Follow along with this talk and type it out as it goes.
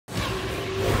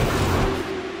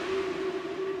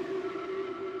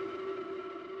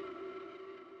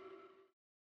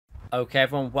Okay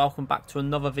everyone, welcome back to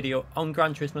another video on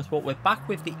Gran Turismo Sport. We're back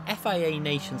with the FIA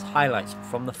Nations highlights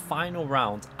from the final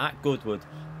round at Goodwood,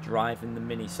 driving the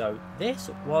Mini. So this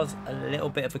was a little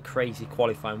bit of a crazy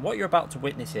qualifying. What you're about to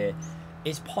witness here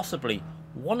is possibly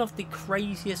one of the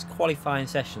craziest qualifying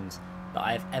sessions that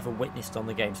I have ever witnessed on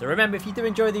the game. So remember, if you do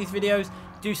enjoy these videos,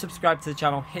 do subscribe to the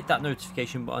channel, hit that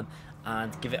notification button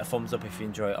and give it a thumbs up if you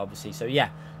enjoy it, obviously. So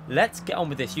yeah, let's get on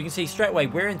with this. You can see straight away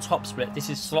we're in top split. This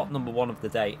is slot number 1 of the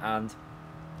day, and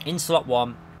in slot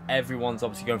 1 everyone's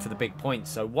obviously going for the big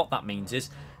points. So what that means is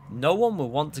no one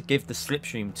will want to give the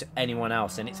slipstream to anyone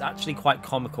else, and it's actually quite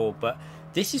comical, but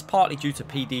this is partly due to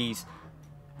PD's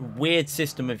weird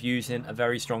system of using a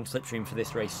very strong slipstream for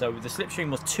this race. So the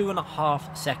slipstream was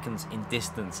 2.5 seconds in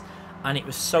distance, and it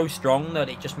was so strong that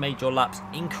it just made your laps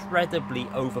incredibly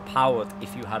overpowered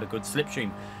if you had a good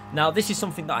slipstream. Now this is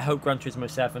something that I hope Gran Turismo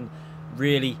 7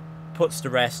 really puts to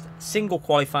rest. Single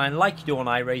qualifying like you do on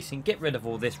iRacing, get rid of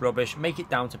all this rubbish, make it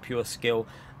down to pure skill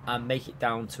and make it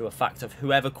down to a fact of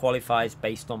whoever qualifies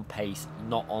based on pace,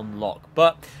 not on luck.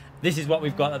 But this is what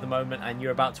we've got at the moment, and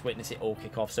you're about to witness it all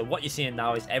kick off. So what you're seeing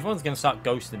now is everyone's going to start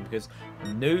ghosting because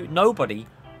nobody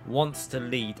wants to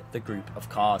lead the group of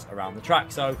cars around the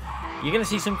track. So you're going to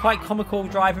see some quite comical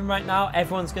driving right now.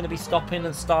 Everyone's going to be stopping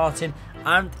and starting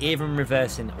and even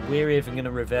reversing. We're even going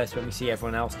to reverse when we see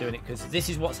everyone else doing it, because this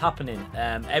is what's happening.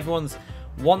 Everyone's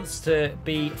wants to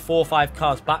be 4 or 5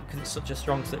 cars back because it's such a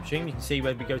strong slipstream. You can see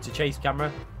when we go to chase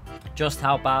camera just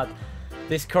how bad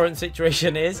this current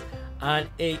situation is, and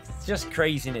it's just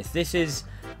craziness. This is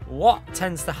what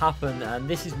tends to happen, and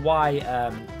this is why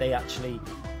they actually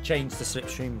changed the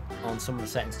slipstream on some of the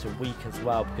settings to weak as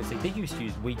well, because they did used to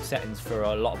use weak settings for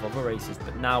a lot of other races,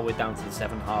 but now we're down to the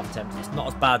 7.5 temps. It's not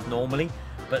as bad normally,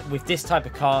 but with this type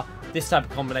of car, this type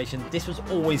of combination, this was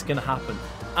always going to happen.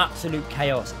 Absolute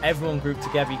chaos. Everyone grouped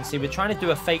together. You can see we're trying to do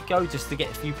a fake go just to get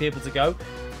a few people to go,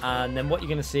 and then what you're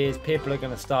going to see is people are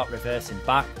going to start reversing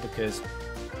back because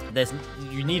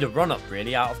you need a run up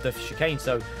really out of the chicane.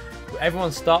 So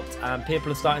everyone stopped and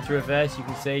people are starting to reverse. You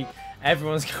can see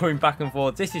everyone's going back and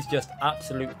forth. This is just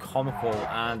absolute comical,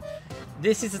 and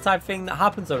this is the type of thing that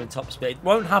happens though in top split. It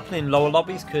won't happen in lower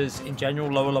lobbies because in general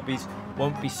lower lobbies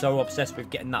won't be so obsessed with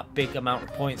getting that big amount of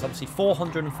points. Obviously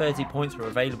 430 points were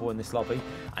available in this lobby,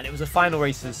 and it was a final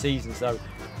race of the season, so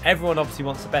everyone obviously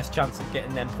wants the best chance of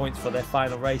getting them points for their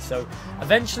final race. So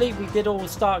eventually we did all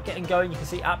start getting going. You can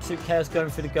see absolute chaos going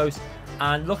through the ghost,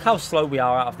 and look how slow we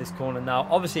are out of this corner now.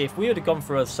 Obviously if we would have gone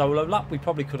for a solo lap we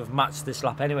probably could have matched this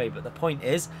lap anyway, but the point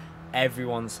is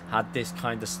everyone's had this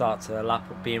kind of start to the lap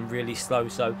of being really slow,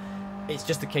 so it's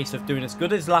just a case of doing as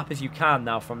good as lap as you can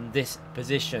now from this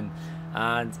position.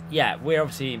 And yeah, we're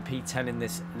obviously in P10 in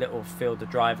this little field of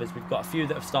drivers. We've got a few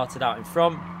that have started out in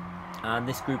front, and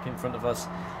this group in front of us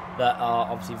that are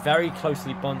obviously very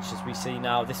closely bunched as we see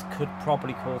now. This could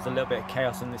probably cause a little bit of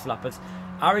chaos on this lap as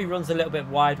Ari runs a little bit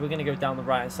wide. We're going to go down the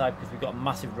right hand side because we've got a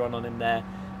massive run on him there,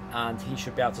 and he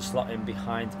should be able to slot in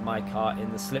behind my car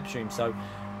in the slipstream. So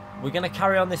we're going to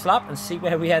carry on this lap and see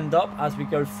where we end up as we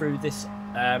go through this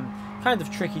kind of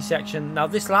tricky section. Now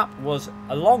this lap was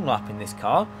a long lap in this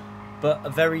car, but a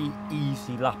very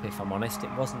easy lap if I'm honest.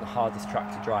 It wasn't the hardest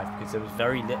track to drive because there was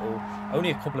very little, only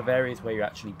a couple of areas where you're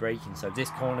actually braking. So this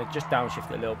corner, just downshift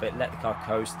a little bit, let the car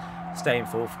coast, stay in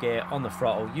 4th gear on the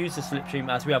throttle, use the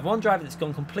slipstream, as we have one driver that's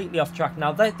gone completely off track.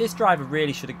 Now this driver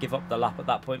really should have given up the lap at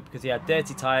that point because he had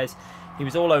dirty tyres, he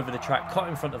was all over the track, caught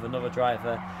in front of another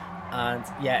driver, and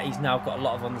yeah, he's now got a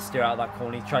lot of understeer out of that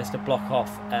corner. He tries to block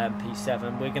off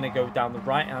P7. We're going to go down the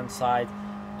right hand side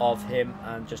of him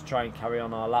and just try and carry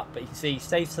on our lap, but you can see he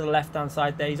stays to the left hand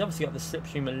side there. He's obviously got the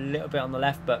slipstream a little bit on the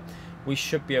left, but we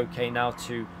should be okay now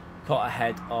to cut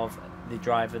ahead of the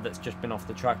driver that's just been off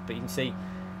the track. But you can see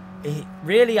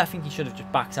really I think he should have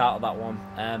just backed out of that one,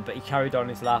 but he carried on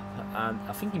his lap, and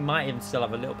I think he might even still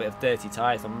have a little bit of dirty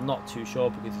tyres. I'm not too sure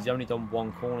because he's only done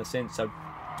one corner since. So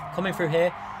coming through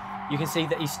here you can see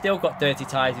that he's still got dirty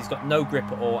tyres, he's got no grip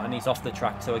at all, and he's off the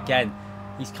track. So again,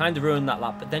 he's kind of ruined that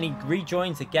lap, but then he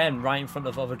rejoins again right in front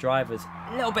of other drivers.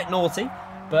 A little bit naughty,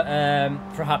 but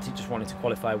perhaps he just wanted to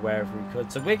qualify wherever he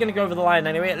could. So we're going to go over the line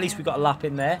anyway. At least we got a lap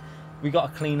in there. We got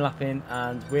a clean lap in,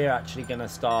 and we're actually going to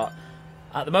start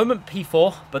at the moment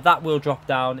P4, but that will drop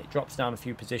down. It drops down a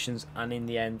few positions, and in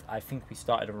the end I think we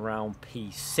started around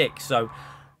P6. So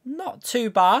not too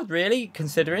bad really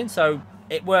considering. So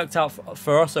it worked out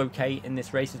for us okay in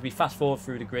this race. As we fast forward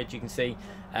through the grid, you can see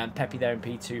Pepe there in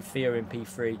P2, Fia in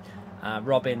P3,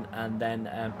 Robin, and then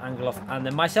Angeloff, and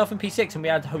then myself in P6, and we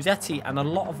had Josetti and a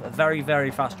lot of very,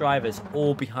 very fast drivers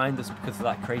all behind us because of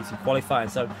that crazy qualifying.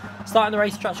 So starting the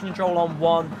race, traction control on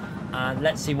 1, and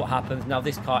let's see what happens. Now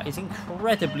this car is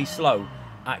incredibly slow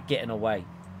at getting away,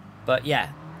 but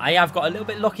yeah, I have got a little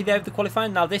bit lucky there with the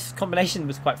qualifying. Now this combination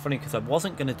was quite funny because I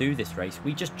wasn't going to do this race.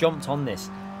 We just jumped on this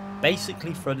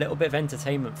basically for a little bit of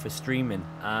entertainment for streaming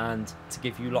and to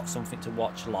give you lot something to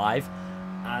watch live,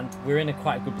 and we're in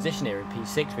quite a good position here in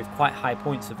P6 with quite high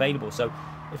points available. So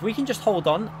if we can just hold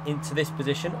on into this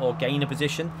position or gain a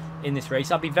position in this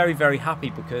race, I'll be very, very happy,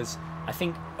 because I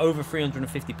think over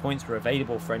 350 points were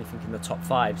available for anything in the top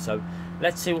 5. So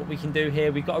let's see what we can do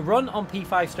here. We've got a run on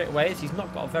P5 straight away, as he's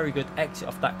not got a very good exit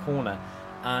off that corner.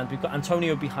 And we've got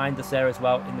Antonio behind us there as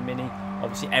well in the Mini.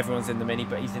 Obviously everyone's in the Mini,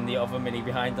 but he's in the other Mini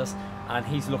behind us, and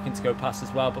he's looking to go past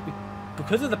as well. But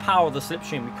because of the power of the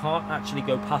slipstream, we can't actually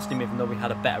go past him even though we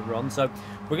had a better run. So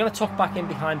we're going to tuck back in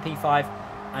behind P5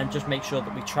 and just make sure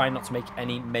that we try not to make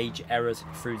any major errors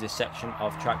through this section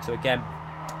of track. So again,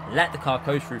 let the car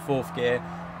coast through 4th gear,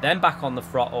 then back on the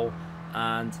throttle,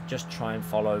 and just try and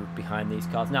follow behind these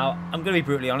cars. Now, I'm going to be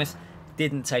brutally honest,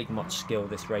 didn't take much skill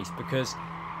this race, because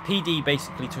PD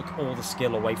basically took all the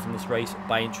skill away from this race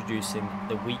by introducing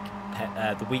the weak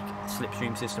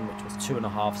slipstream system, which was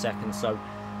 2.5 seconds. So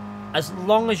as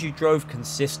long as you drove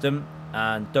consistent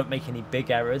and don't make any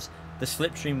big errors, the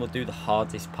slipstream will do the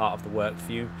hardest part of the work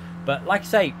for you. But like I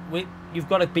say, you've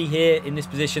got to be here in this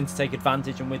position to take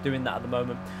advantage, and we're doing that at the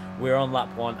moment. We're on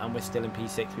lap 1 and we're still in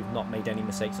P6. We've not made any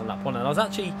mistakes on lap 1, and I was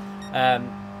actually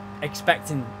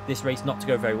expecting this race not to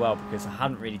go very well because I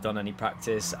hadn't really done any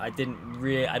practice. I don't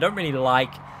really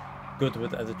like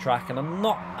Goodwood as a track, and I'm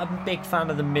not a big fan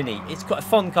of the Mini. It's got a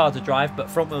fun car to drive, but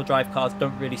front wheel drive cars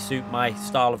don't really suit my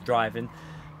style of driving.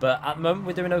 But at the moment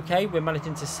we're doing okay. We're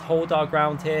managing to hold our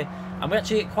ground here, and we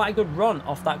actually get quite a good run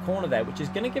off that corner there, which is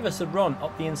going to give us a run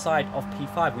up the inside of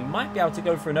P5. We might be able to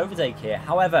go for an overtake here.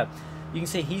 However, you can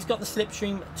see he's got the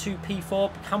slipstream to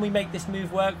P4. Can we make this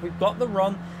move work? We've got the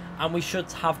run, and we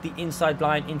should have the inside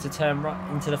line into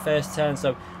the first turn.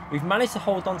 So we've managed to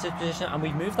hold on to this position, and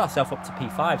we've moved ourselves up to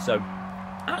P5. So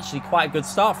actually quite a good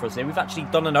start for us here. We've actually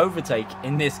done an overtake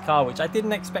in this car, which I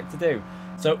didn't expect to do.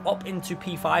 So up into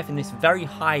P5 in this very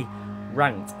high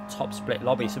ranked top split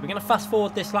lobby. So we're going to fast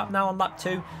forward this lap now on lap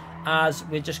 2, as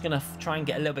we're just going to try and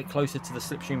get a little bit closer to the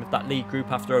slipstream of that lead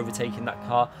group after overtaking that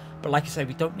car. But like I say,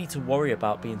 we don't need to worry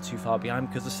about being too far behind,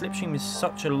 because the slipstream is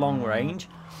such a long range.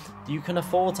 You can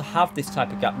afford to have this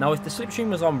type of gap. Now, if the slipstream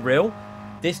was on real,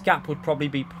 this gap would probably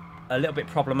be a little bit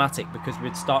problematic, because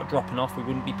we'd start dropping off. We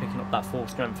wouldn't be picking up that full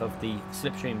strength of the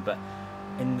slipstream. But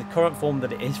in the current form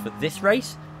that it is for this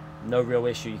race, no real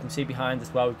issue. You can see behind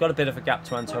as well, we've got a bit of a gap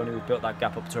to Antonio. We've built that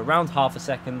gap up to around ½ a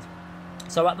second.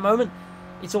 So at the moment,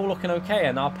 it's all looking okay,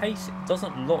 and our pace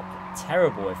doesn't look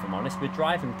terrible, if I'm honest. We're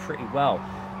driving pretty well,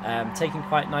 taking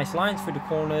quite nice lines through the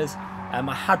corners. I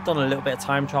had done a little bit of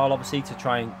time trial, obviously, to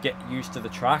try and get used to the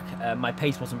track. My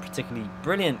pace wasn't particularly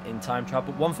brilliant in time trial,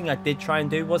 but one thing I did try and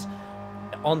do was,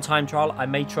 on time trial, I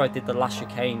made sure I did the last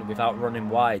chicane without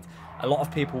running wide. A lot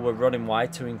of people were running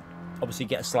wide to obviously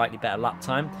get a slightly better lap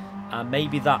time, and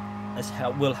maybe that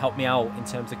will help me out in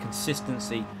terms of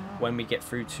consistency when we get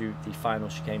through to the final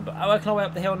chicane. But working our way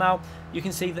up the hill now, you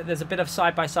can see that there's a bit of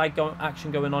side-by-side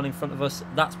action going on in front of us.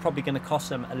 That's probably going to cost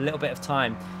them a little bit of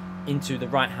time into the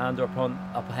right-hander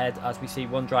up ahead, as we see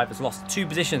one driver's lost 2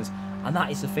 positions. And that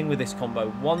is the thing with this combo.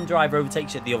 One driver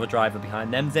overtakes you, the other driver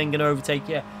behind them then going to overtake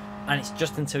you, and it's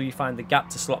just until you find the gap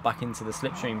to slot back into the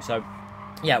slipstream. So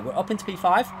yeah, we're up into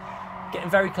P5, getting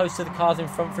very close to the cars in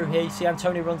front through here. You see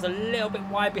Antonio runs a little bit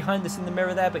wide behind us in the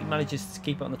mirror there, but he manages to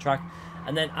keep it on the track.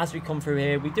 And then as we come through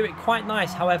here, we do it quite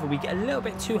nice. However, we get a little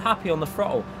bit too happy on the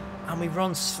throttle, and we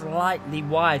run slightly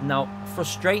wide. Now,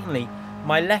 frustratingly,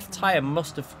 my left tyre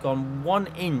must have gone 1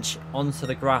 inch onto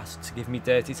the grass to give me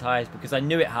dirty tyres, because I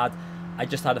knew it had. I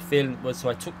just had a feeling it was, so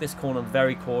I took this corner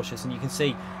very cautious, and you can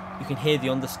see, you can hear the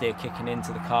understeer kicking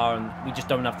into the car, and we just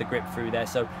don't have the grip through there.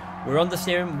 So we're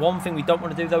understeering. One thing we don't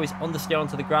want to do though is understeer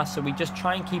onto the grass, so we just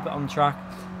try and keep it on track,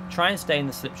 try and stay in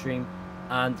the slipstream.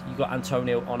 And you got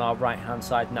Antonio on our right hand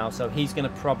side now, so he's going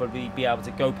to probably be able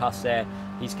to go past there.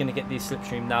 He's going to get the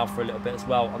slipstream now for a little bit as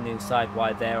well on the inside,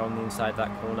 wide there on the inside of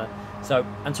that corner. So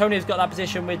Antonio's got that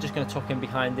position. We're just going to tuck in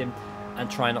behind him and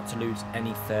try not to lose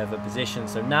any further position.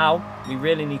 So now we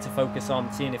really need to focus on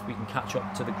seeing if we can catch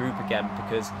up to the group again,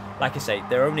 because like I say,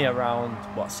 they're only around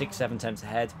what, 6-7 tenths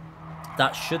ahead.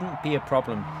 That shouldn't be a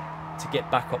problem to get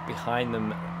back up behind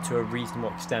them to a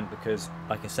reasonable extent, because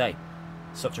like I say,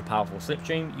 such a powerful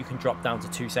slipstream, you can drop down to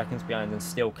 2 seconds behind and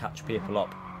still catch people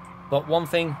up. But one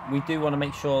thing we do want to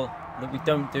make sure that we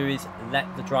don't do is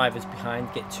let the drivers behind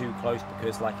get too close,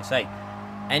 because like I say,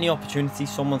 any opportunity,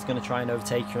 someone's going to try and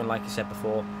overtake you. And like I said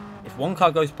before, if one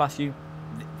car goes past you,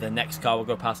 the next car will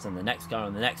go past, and the next car,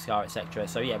 and the next car, etc.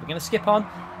 So yeah, we're going to skip on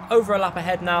over a lap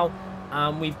ahead now,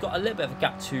 and we've got a little bit of a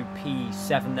gap to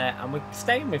P7 there, and we're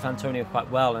staying with Antonio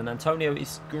quite well, and Antonio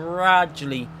is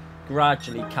gradually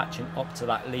catching up to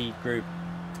that lead group.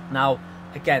 Now,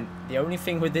 again, the only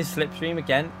thing with this slipstream,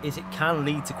 again, is it can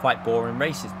lead to quite boring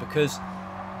races, because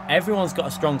everyone's got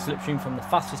a strong slipstream from the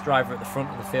fastest driver at the front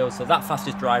of the field, so that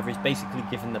fastest driver is basically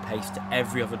giving the pace to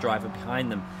every other driver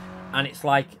behind them. And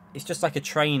it's just like a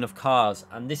train of cars,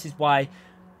 and this is why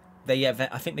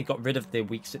I think they got rid of the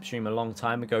weak slipstream a long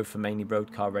time ago for mainly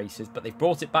road car races, but they've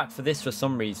brought it back for this for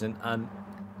some reason, and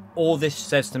all this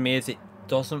says to me is it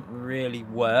doesn't really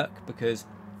work, because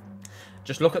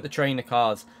just look at the train of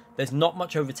cars. There's not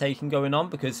much overtaking going on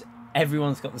because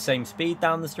everyone's got the same speed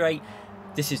down the straight.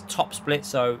 This is top split,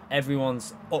 so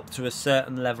everyone's up to a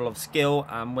certain level of skill,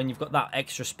 and when you've got that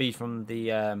extra speed from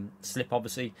the slip,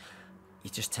 obviously, you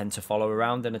just tend to follow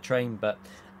around in a train. But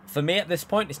for me at this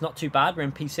point, it's not too bad. We're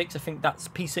in P6. I think that's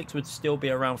P6 would still be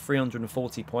around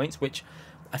 340 points, which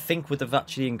I think would have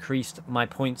actually increased my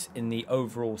points in the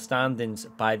overall standings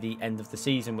by the end of the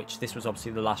season, which this was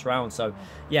obviously the last round. So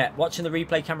yeah, watching the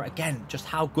replay camera again, just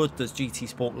how good does GT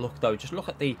Sport look though? Just look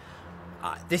at the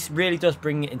this really does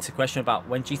bring it into question about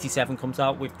when GT7 comes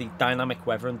out with the dynamic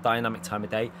weather and dynamic time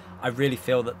of day. I really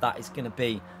feel that that is going to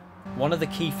be one of the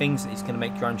key things that is going to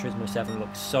make Gran Turismo 7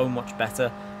 look so much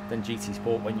better than GT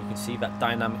Sport, when you can see that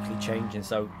dynamically changing.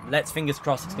 So let's fingers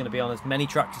crossed it's going to be on as many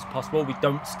tracks as possible. We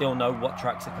don't still know what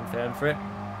tracks are confirmed for it.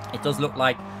 It does look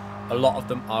like a lot of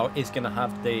them is going to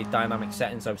have the dynamic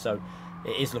settings though, so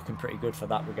it is looking pretty good for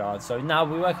that regard. So now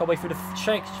we work our way through the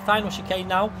final chicane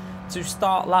now to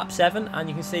start lap 7, and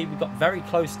you can see we got very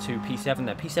close to P7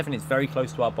 there. P7 is very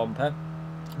close to our bumper,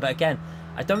 but again,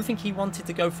 I don't think he wanted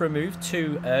to go for a move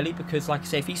too early, because like I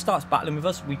say, if he starts battling with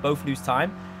us, we both lose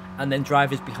time, and then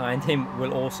drivers behind him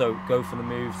will also go for the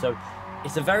move. So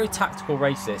it's a very tactical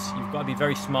race this. You've got to be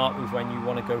very smart with when you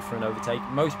want to go for an overtake.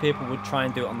 Most people would try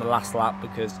and do it on the last lap,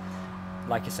 because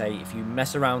like I say, if you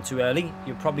mess around too early,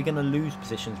 you're probably going to lose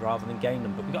positions rather than gain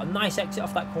them. But we got a nice exit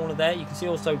off that corner there. You can see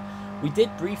also we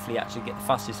did briefly actually get the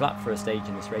fastest lap for a stage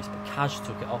in this race, but Cash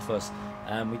took it off us.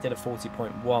 We did a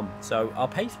 40.1, so our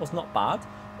pace was not bad.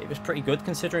 It was pretty good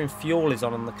considering fuel is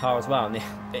on the car as well, and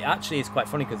it actually is quite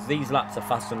funny because these laps are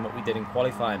faster than what we did in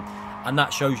qualifying, and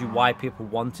that shows you why people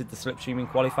wanted the slipstream in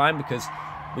qualifying, because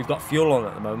we've got fuel on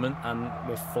at the moment and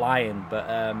we're flying. But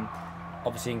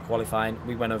obviously in qualifying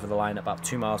we went over the line at about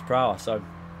 2 miles per hour, so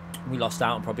we lost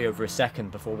out on probably over a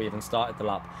second before we even started the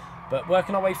lap. But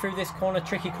working our way through this corner,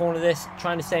 tricky corner this,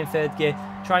 trying to stay in third gear,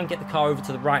 try and get the car over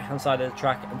to the right hand side of the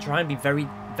track, and try and be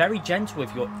very gentle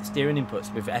with your steering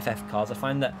inputs with FF cars. I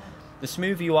find that the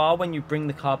smoother you are when you bring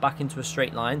the car back into a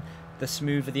straight line, the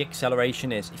smoother the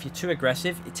acceleration is. If you're too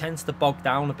aggressive, it tends to bog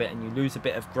down a bit and you lose a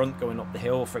bit of grunt going up the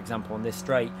hill, for example, on this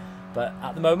straight. But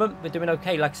at the moment, we're doing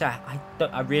okay. Like I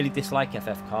said, I really dislike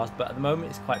FF cars, but at the moment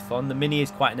it's quite fun. The Mini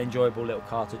is quite an enjoyable little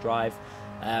car to drive.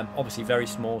 Obviously very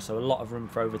small, so a lot of room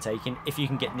for overtaking if you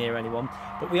can get near anyone.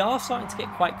 But we are starting to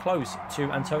get quite close to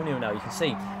Antonio now. You can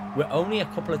see we're only a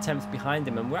couple of attempts behind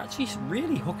him, and we're actually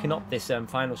really hooking up this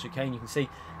final chicane. You can see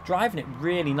driving it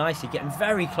really nicely, getting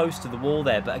very close to the wall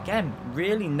there, but again,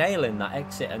 really nailing that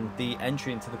exit and the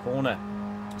entry into the corner.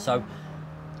 So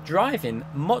driving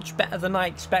much better than I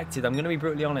expected. I'm going to be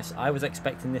brutally honest, I was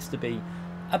expecting this to be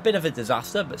a bit of a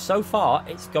disaster, but so far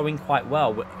it's going quite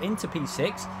well. We're into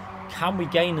P6. Can we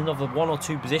gain another 1 or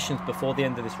 2 positions before the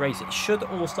end of this race? It should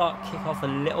all start kick off a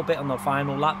little bit on the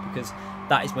final lap, because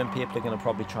that is when people are going to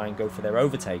probably try and go for their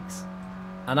overtakes.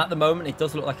 And at the moment, it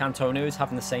does look like Antonio is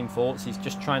having the same thoughts. He's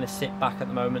just trying to sit back at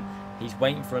the moment. He's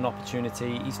waiting for an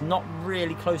opportunity. He's not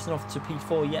really close enough to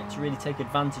P4 yet to really take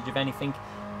advantage of anything.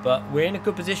 But we're in a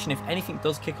good position. If anything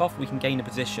does kick off, we can gain a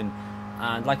position.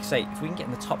 And like I say, if we can get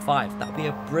in the top 5, that would be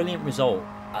a brilliant result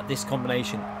at this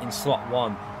combination in slot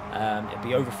 1. It'd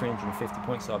be over 350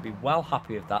 points, so I'd be well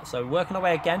happy with that. So working our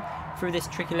way again through this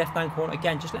tricky left-hand corner,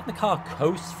 again just letting the car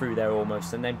coast through there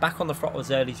almost, and then back on the throttle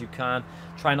as early as you can.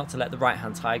 Try not to let the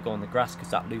right-hand tyre go on the grass,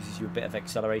 because that loses you a bit of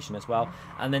acceleration as well.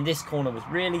 And then this corner was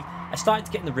really, I started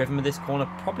to get in the rhythm of this corner,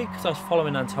 probably because I was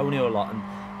following Antonio a lot, and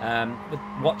with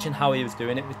watching how he was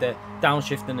doing it with the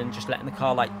downshifting and just letting the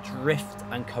car like drift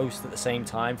and coast at the same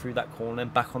time through that corner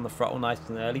and back on the throttle nice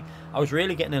and early. I was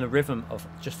really getting in a rhythm of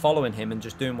just following him and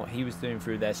just doing what he was doing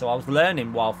through there. So I was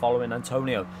learning while following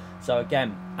Antonio. So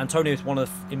again, Antonio is one of,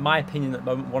 in my opinion at the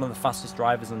moment, one of the fastest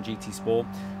drivers on GT Sport.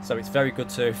 So it's very good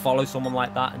to follow someone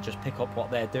like that and just pick up what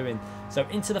they're doing. So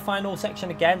into the final section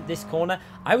again, this corner,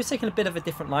 I was taking a bit of a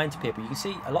different line to people. You can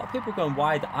see a lot of people going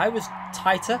wide. I was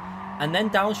tighter and then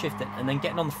downshifting and then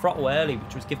getting on the throttle early,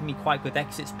 which was giving me quite good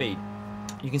exit speed.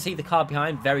 You can see the car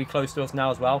behind very close to us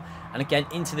now as well, and again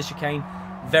into the chicane,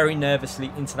 very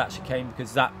nervously into that chicane,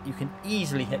 because that you can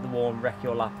easily hit the wall and wreck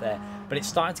your lap there. But it's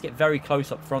starting to get very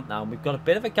close up front now, and we've got a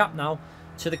bit of a gap now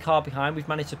to the car behind. We've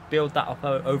managed to build that up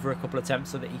over a couple of attempts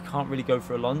so that he can't really go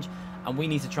for a lunge, and we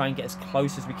need to try and get as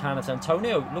close as we can. As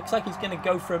Antonio looks like he's going to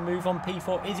go for a move on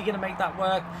P4. Is he going to make that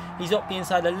work? He's up the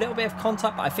inside, a little bit of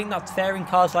contact, but I think that's fair in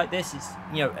cars like this. It's,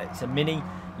 you know, it's a Mini.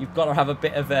 You've got to have a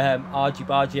bit of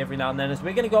argy-bargy every now and then. As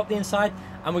we're going to go up the inside,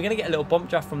 and we're going to get a little bump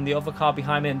draft from the other car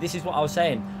behind me. And this is what I was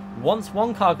saying. Once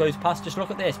one car goes past, just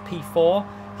look at this, P4.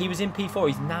 He was in P4.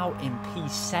 He's now in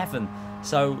P7.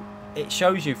 So it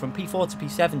shows you from P4 to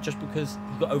P7 just because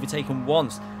he got overtaken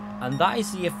once. And that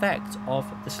is the effect of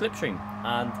the slipstream.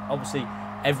 And obviously,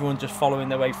 everyone just following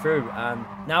their way through. And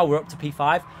now we're up to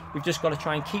P5. We've just got to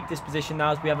try and keep this position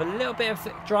now, as we have a little bit of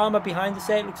drama behind us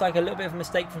here. It looks like a little bit of a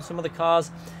mistake from some of the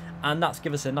cars, and that's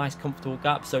given us a nice comfortable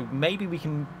gap. So maybe we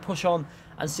can push on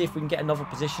and see if we can get another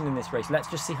position in this race. Let's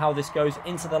just see how this goes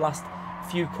into the last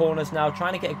few corners now,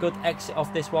 trying to get a good exit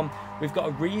off this one. We've got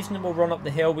a reasonable run up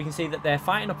the hill. We can see that they're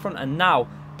fighting up front, and now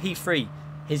P3,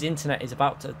 his internet is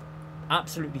about to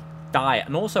absolutely die.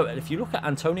 And also, if you look at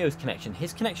Antonio's connection,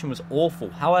 his connection was awful.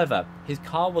 However, his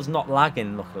car was not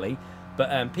lagging, luckily, but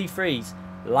P3's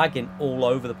lagging all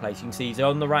over the place. You can see he's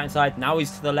on the right hand side, now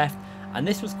he's to the left, and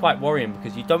this was quite worrying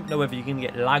because you don't know whether you're going to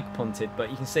get lag punted. But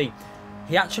you can see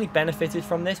he actually benefited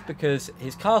from this because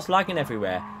his car's lagging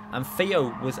everywhere, and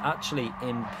Theo was actually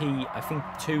in I think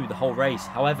 2 the whole race.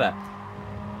 However,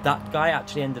 that guy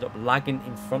actually ended up lagging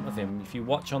in front of him. If you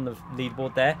watch on the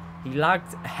leaderboard there, he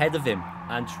lagged ahead of him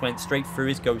and just went straight through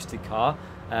his ghosted car.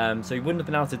 So he wouldn't have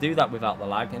been able to do that without the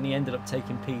lag, and he ended up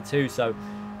taking P2. So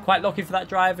quite lucky for that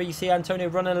driver. You see Antonio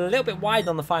running a little bit wide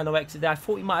on the final exit there. I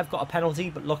thought he might have got a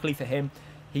penalty, but luckily for him,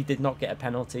 he did not get a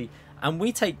penalty. And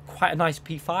we take quite a nice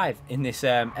P5 in this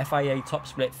FIA top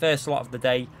split first lot of the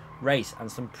day race,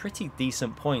 and some pretty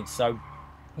decent points. So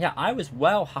yeah, I was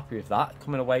well happy with that,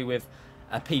 coming away with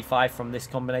a P5 from this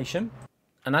combination.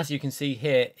 And as you can see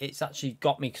here, it's actually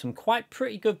got me some quite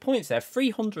pretty good points there.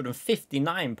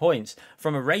 359 points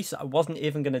from a race that I wasn't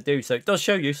even going to do. So it does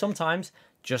show you sometimes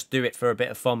just do it for a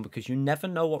bit of fun, because you never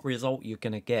know what result you're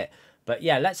going to get. But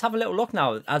yeah, let's have a little look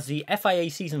now as the FIA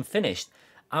season finished.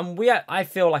 And I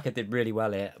feel like I did really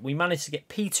well here. We managed to get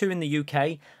P2 in the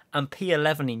UK and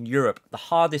P11 in Europe, the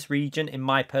hardest region in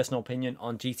my personal opinion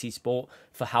on GT Sport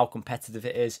for how competitive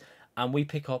it is. And we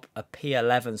pick up a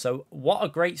P11. So what a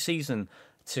great season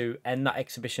to end that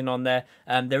exhibition on there.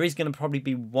 There is going to probably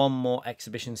be one more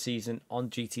exhibition season on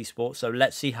GT Sport, so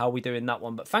let's see how we do in that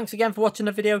one. But thanks again for watching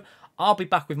the video. I'll be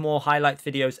back with more highlight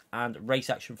videos and race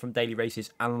action from daily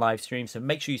races and live streams, so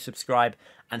make sure you subscribe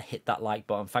and hit that like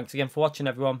button. Thanks again for watching,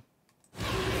 everyone.